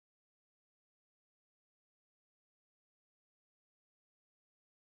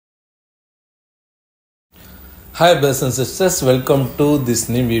Hi brothers and sisters, welcome to this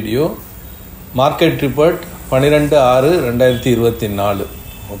new video. Market report 12/6/2024.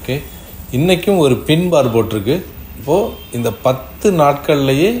 Okay, இன்றைக்கும் ஒரு பின் பார் போட்டிருக்கு. இப்போது இந்த 10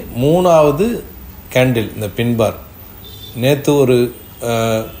 நாட்கள்லேயே மூணாவது கேண்டில் இந்த பின் பார். நேற்று ஒரு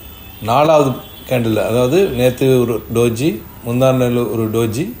 4வது கேண்டில், அதாவது நேற்று ஒரு டோஜி, முந்தான ஒரு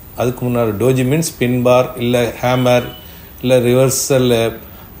டோஜி, அதுக்கு முன்னாடி டோஜி மீன்ஸ் பின் பார் இல்லை ஹேமர் இல்லை ரிவர்சல்,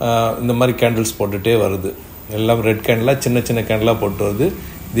 இந்த மாதிரி கேண்டில்ஸ் போட்டுகிட்டே வருது. எல்லாம் ரெட் கேண்டிலாக சின்ன சின்ன கேண்டிலாக போட்டு வருது.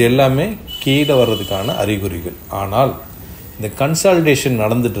 இது எல்லாமே கீழே வர்றதுக்கான அறிகுறிகள். ஆனால் இந்த கன்சாலிடேஷன்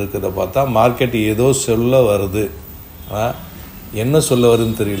நடந்துகிட்டு இருக்கிறத பார்த்தா மார்க்கெட் ஏதோ சொல்ல வருது. ஆனால் என்ன சொல்ல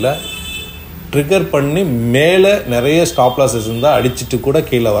வருதுன்னு தெரியல. ட்ரிகர் பண்ணி மேலே நிறைய ஸ்டாப் லாஸஸ் இருந்தால் அடிச்சுட்டு கூட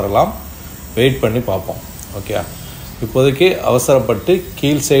கீழே வரலாம். வெயிட் பண்ணி பார்ப்போம். ஓகே, இப்போதைக்கு அவசரப்பட்டு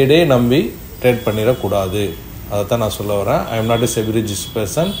கீழ் சைடே நம்பி ட்ரேட் பண்ணிடக்கூடாது. அதை தான் நான் சொல்ல வரேன். I am not a SEBI registered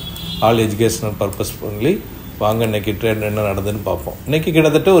person, all educational purpose only. வாங்க இன்றைக்கி ட்ரேட் என்ன நடந்ததுன்னு பார்ப்போம். இன்றைக்கி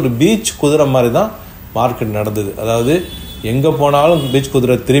கிட்டத்தட்ட ஒரு பீச் குதிரை மாதிரி தான் மார்க்கெட் நடந்தது. அதாவது எங்கே போனாலும் பீச்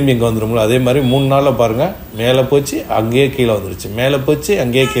குதிரை திரும்பி இங்கே வந்துடும்ல, அதே மாதிரி 3 நாளில் பாருங்கள், மேலே போச்சு அங்கேயே கீழே வந்துருச்சு, மேலே போச்சு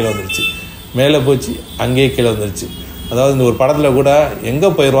அங்கேயே கீழே வந்துருச்சு, மேலே போச்சு அங்கேயே கீழே வந்துருச்சு. அதாவது இந்த ஒரு படத்தில் கூட எங்கே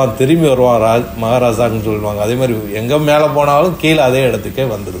போயிடுவான் திரும்பி வருவான் மகாராஜான்னு சொல்லுவாங்க. அதே மாதிரி எங்கே மேலே போனாலும் கீழே அதே இடத்துக்கே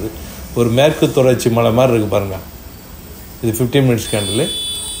வந்துடுது. ஒரு மேற்கு தொடர்ச்சி மலை மாதிரி இருக்குது பாருங்கள். இது 15 மினிட்ஸ் கேண்டில்.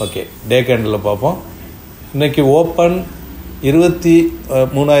 ஓகே, டே கேண்டில் பார்ப்போம். இன்றைக்கி open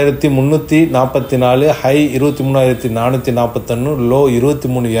 23,344, high 23,441, low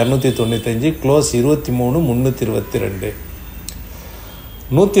 23,295, close 23,322.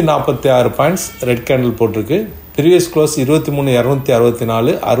 146 points red candle போட்டிருக்கு. ப்ரீவியஸ் க்ளோஸ்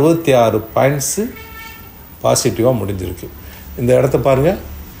 23,264, 66 பாயிண்ட்ஸு பாசிட்டிவாக முடிஞ்சிருக்கு. இந்த இடத்த பாருங்கள்,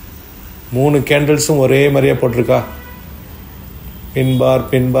 3 கேண்டில்ஸும் ஒரே மாதிரியாக போட்டிருக்கா. Pin bar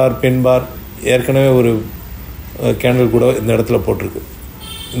pin bar pin bar. ஏற்கனவே ஒரு கேண்டில் கூட இந்த இடத்துல போட்டிருக்கு.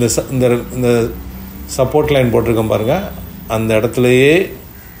 இந்த சப்போர்ட் லைன் போட்டிருக்கேன் பாருங்கள், அந்த இடத்துலையே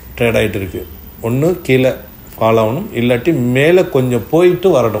ட்ரேட் ஆகிட்டு இருக்குது. ஒன்று கீழே ஃபாலோ ஆகணும், இல்லாட்டி மேலே கொஞ்சம் போயிட்டு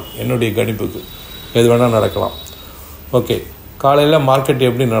வரணும். என்னுடைய கணிப்புக்கு எது வேணால் நடக்கலாம். ஓகே, காலையில் மார்க்கெட்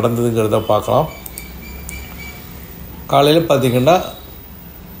எப்படி நடந்ததுங்கிறத பார்க்கலாம். காலையில் பார்த்திங்கன்னா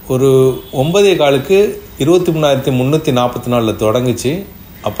ஒரு 9:15 23,344 தொடங்குச்சு.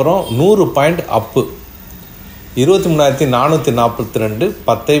 அப்புறம் 100 பாயிண்ட் அப்பு 23,442,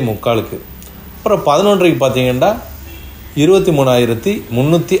 10:45. அப்புறம் 11:00 பார்த்தீங்கன்னா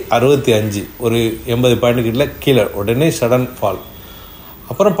 23,365, ஒரு 80 பாயிண்ட் கிட்ட கீழே, உடனே சடன் ஃபால்.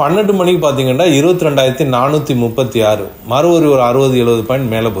 அப்புறம் 12 மணிக்கு பார்த்தீங்கன்னா 22,436, மறுபடி ஒரு 60-70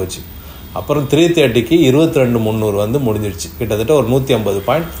 பாயிண்ட் மேலே போச்சு. அப்புறம் 3:30க்கு 22,300 வந்து முடிஞ்சிடுச்சு. கிட்டத்தட்ட ஒரு 150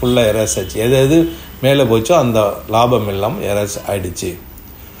 பாயிண்ட் ஃபுல்லாக எரேஸ் ஆச்சு. எது மேலே போச்சோ அந்த லாபம் எல்லாம் எரேஸ் ஆகிடுச்சு.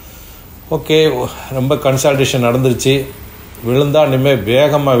 ஓகே, ரொம்ப கன்சால்டேஷன் நடந்துருச்சு. விழுந்தால் இனிமேல்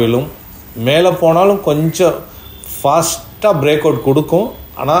வேகமாக விழும். மேலே போனாலும் கொஞ்சம் ஃபாஸ்ட்டாக பிரேக் அவுட் கொடுக்கும்.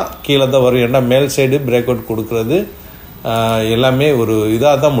 ஆனால் கீழே தான் வரும். ஏன்னா மேல் சைடு பிரேக் அவுட் கொடுக்குறது எல்லாமே ஒரு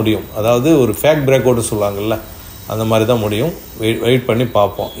இதாக தான் முடியும். அதாவது ஒரு ஃபேக் பிரேக் அவுட்னு சொல்லுவாங்கள்ல, அந்த மாதிரி தான் முடியும். வெயிட் பண்ணி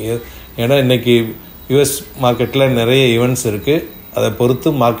பார்ப்போம். ஏன்னா இன்றைக்கி யூஎஸ் மார்க்கெட்டில் நிறைய ஈவெண்ட்ஸ் இருக்குது. அதை பொறுத்து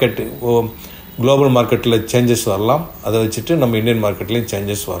மார்க்கெட்டு குளோபல் மார்க்கெட்டில் சேஞ்சஸ் வரலாம். அதை வச்சுட்டு நம்ம இந்தியன் மார்க்கெட்லேயும்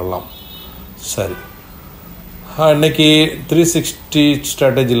சேஞ்சஸ் வரலாம். சரி, இன்றைக்கி 360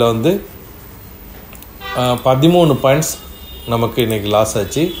 ஸ்ட்ராட்டஜியில் வந்து 13 பாயிண்ட்ஸ் நமக்கு இன்றைக்கி லாஸ்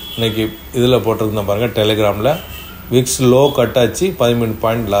ஆச்சு. இன்றைக்கி இதில் போட்டிருந்தேன் பாருங்கள், டெலிகிராமில் விக்ஸ் லோ கட் ஆச்சு, 13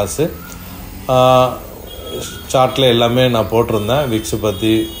 பாயிண்ட் லாஸு. சார்ட்டில் எல்லாமே நான் போட்டிருந்தேன், விக்ஸை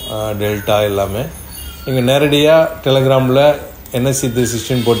பற்றி டெல்டா எல்லாமே. நீங்கள் நேரடியாக டெலிகிராமில்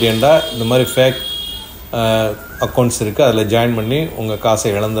NSE360 போட்டியேண்டா இந்த மாதிரி ஃபேக் அக்கௌண்ட்ஸ் இருக்குது, அதில் ஜாயின் பண்ணி உங்கள் காசை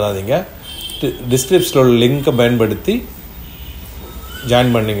இழந்துடாதீங்க. டிஸ்கிரிப்ஷனில் உள்ள லிங்க்கை பயன்படுத்தி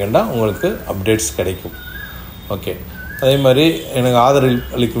ஜாயின் பண்ணிங்கன்னா உங்களுக்கு அப்டேட்ஸ் கிடைக்கும். ஓகே, அதே மாதிரி எனக்கு ஆதரவு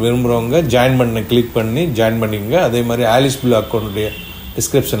அளிக்க விரும்புகிறவங்க ஜாயின் பண்ண கிளிக் பண்ணி ஜாயின் பண்ணிக்கோங்க. அதே மாதிரி ஆலிஸ் ப்ளூ அக்கௌண்ட்டுடைய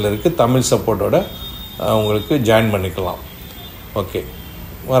டிஸ்கிரிப்ஷனில் இருக்குது, தமிழ் சப்போர்ட்டோட உங்களுக்கு ஜாயின் பண்ணிக்கலாம். ஓகே,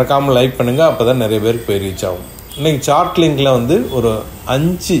 மறக்காமல் லைக் பண்ணுங்கள், அப்போ தான் நிறைய பேருக்கு போய் ரீச் ஆகும். இன்றைக்கி சார்ட் லிங்கில் வந்து ஒரு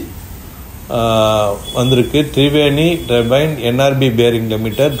 5 வந்திருக்கு. Triveni turbine, NRB bearing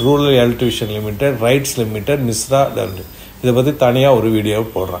limited, rural electrician limited, rights limited, Mishra limited. இதை பற்றி தனியாக ஒரு வீடியோ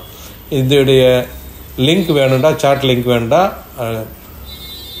போடுறேன். இதோடைய லிங்க் வேணுண்டா, சார்ட் லிங்க் வேணுண்டா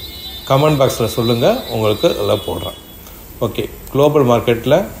கமெண்ட் பாக்ஸில் சொல்லுங்கள், உங்களுக்கு எல்லாம் போடுறேன். ஓகே, குளோபல்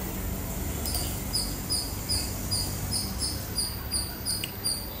மார்க்கெட்டில்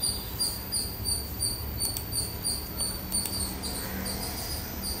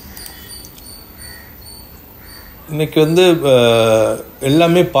இன்றைக்கி வந்து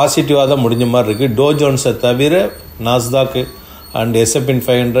எல்லாமே பாசிட்டிவாக தான் முடிஞ்ச மாதிரி இருக்குது. டோ ஜோன்ஸை தவிர நாஸ்டாக்கு அண்ட் S&P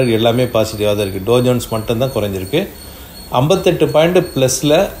 500 எல்லாமே பாசிட்டிவாக தான் இருக்குது. டோ ஜோன்ஸ் மட்டும்தான் குறைஞ்சிருக்கு. 58 பாயிண்ட்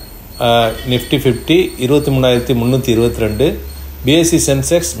ப்ளஸில் Nifty 50 23,322. BSE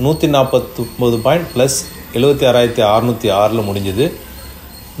Sensex 149 point plus 76,606 முடிஞ்சுது.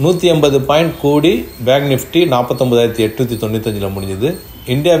 180 பாயிண்ட் கூடி பேங்க் நிஃப்டி 49,895 முடிஞ்சுது.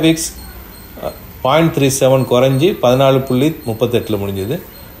 இந்தியா விக்ஸ் 0.37 குறைஞ்சி 14.38 முடிஞ்சுது.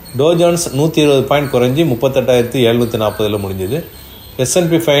 டோ ஜோன்ஸ் 120 பாயிண்ட் குறைஞ்சி 38,740 முடிஞ்சுது.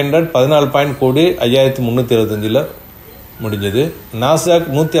 S&P 500 14 பாயிண்ட் கூடி 5,325 முடிஞ்சது. நாஸ்டாக்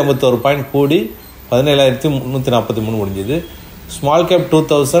 151 பாயிண்ட் கூடி 17,343 முடிஞ்சது. ஸ்மால் கேப்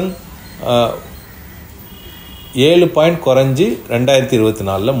 2000 7 பாயிண்ட் குறைஞ்சி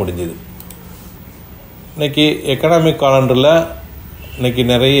 2024 முடிஞ்சது. இன்றைக்கி எக்கனாமிக் காலண்டரில் இன்றைக்கி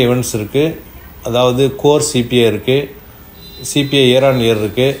நிறைய ஈவெண்ட்ஸ் இருக்குது. அதாவது கோர் CPI இருக்குது, CPI இயர் ஆன் இயர்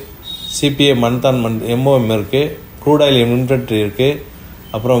இருக்குது, CPI month on month MOM இருக்குது, க்ரூட் ஆயில் இன்வென்ட்ரி இருக்குது,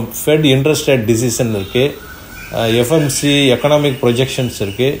 அப்புறம் ஃபெட் இன்ட்ரெஸ்ட் ரேட் டிசிஷன் இருக்குது, FMC எக்கனாமிக் ப்ரொஜெக்ஷன்ஸ்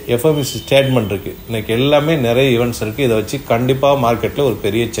இருக்குது, FMC ஸ்டேட்மெண்ட் இருக்குது. இன்றைக்கி எல்லாமே நிறைய ஈவெண்ட்ஸ் இருக்குது. இதை வச்சு கண்டிப்பாக மார்க்கெட்டில் ஒரு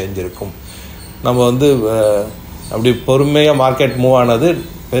பெரிய சேஞ்ச் இருக்கும். நம்ம வந்து அப்படி பொறுமையாக மார்க்கெட் மூவ் ஆனது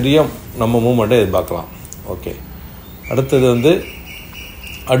பெரிய நம்ம மூவ்மெண்ட்டை எதிர்பார்க்கலாம். ஓகே, அடுத்தது வந்து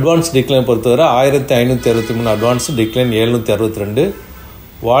அட்வான்ஸ் டிக்ளைன் பொறுத்தவரை 1563 அட்வான்ஸ் டிக்ளைன் 762.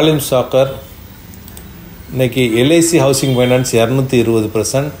 வால்யூம் ஷாக்கர் இன்றைக்கி LIC housing finance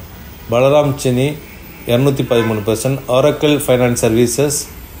 220%, Balram cine 213%, Oracle finance services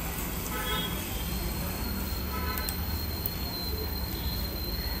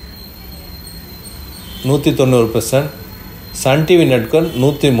 190%, Sun TV network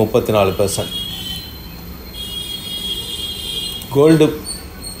 134%. Gold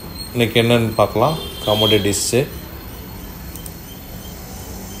இன்றைக்கி என்னன்னு பார்க்கலாம். காமோடிட்டிஸு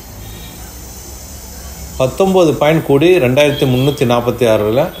 19 பாயிண்ட் கூடி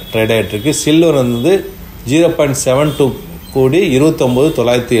 2346 ட்ரேட் ஆகிட்டுருக்கு. சில்வர் வந்து 0.72 கூடி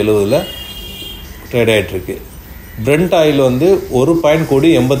 29,970 ட்ரேட் ஆகிட்டுருக்கு. பிரெண்ட் ஆயில் வந்து 1 பாயிண்ட் கூடி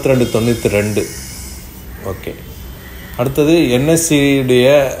 82.92. ஓகே, அடுத்தது NSE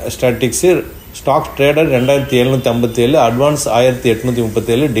statics stock trader 2757, advance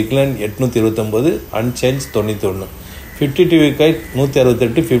 1837, decline 829, unchanged 91. 52 week high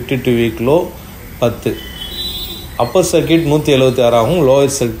 168, 52 week low 10. Appar circuit 176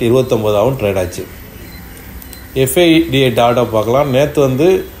 lower circuit 29 trade ஆச்சு. FIDA டாட்டா பார்க்கலாம். நேற்று வந்து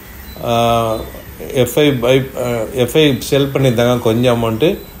FI செல் பண்ணியிருந்தாங்க கொஞ்சம் அமௌண்ட்டு,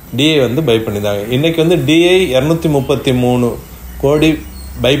 DI வந்து பை பண்ணியிருந்தாங்க. இன்றைக்கி வந்து DI 233 கோடி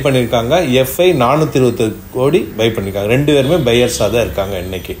பை பண்ணியிருக்காங்க, FI 420 கோடி பை பண்ணியிருக்காங்க. ரெண்டு பேருமே பையர்ஸாக தான் இருக்காங்க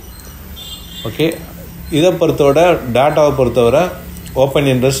இன்றைக்கி. ஓகே, இதை பொறுத்தவரை டேட்டாவை பொறுத்தவரை open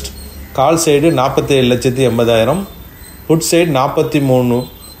interest call side 47,80,000, put side 43,01,000.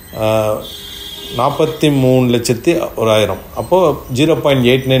 அப்போது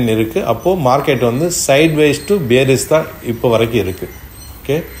 0.89 இருக்குது. அப்போது மார்க்கெட் வந்து சைட் வைஸ் டு பேரிஸ் தான் இப்போ வரைக்கும் இருக்குது.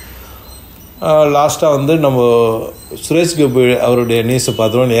 ஓகே, லாஸ்ட்டாக வந்து நம்ம சுரேஷ் கோபி அவருடைய நியூஸை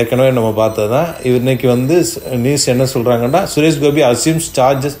பார்த்துருவோம். ஏற்கனவே நம்ம பார்த்தது தான். இன்றைக்கி வந்து நியூஸ் என்ன சொல்கிறாங்கன்னா, Suresh Gopi assumes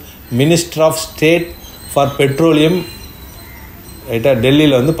charges minister of state for petroleum ரைட்டாக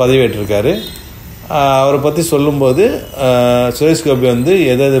டெல்லியில் வந்து பதவியேற்றிருக்காரு. அவரை பற்றி சொல்லும்போது சுரேஷ் கோபி வந்து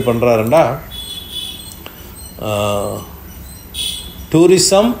எது பண்ணுறாருண்டா,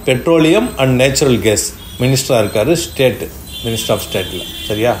 tourism, petroleum and natural gas மினிஸ்டராக இருக்கார், ஸ்டேட் மினிஸ்டர் ஆஃப் ஸ்டேட்டில்.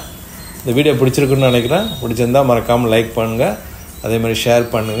 சரியா? இந்த வீடியோ பிடிச்சிருக்குன்னு நினைக்கிறேன். பிடிச்சிருந்தால் மறக்காமல் லைக் பண்ணுங்கள், அதேமாதிரி ஷேர்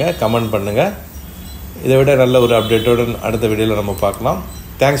பண்ணுங்கள், கமெண்ட் பண்ணுங்கள். இதை விட நல்ல ஒரு அப்டேட்டோடு அடுத்த வீடியோவில் நம்ம பார்க்கலாம்.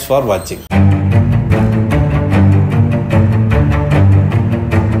 தேங்க்ஸ் ஃபார் வாட்சிங்.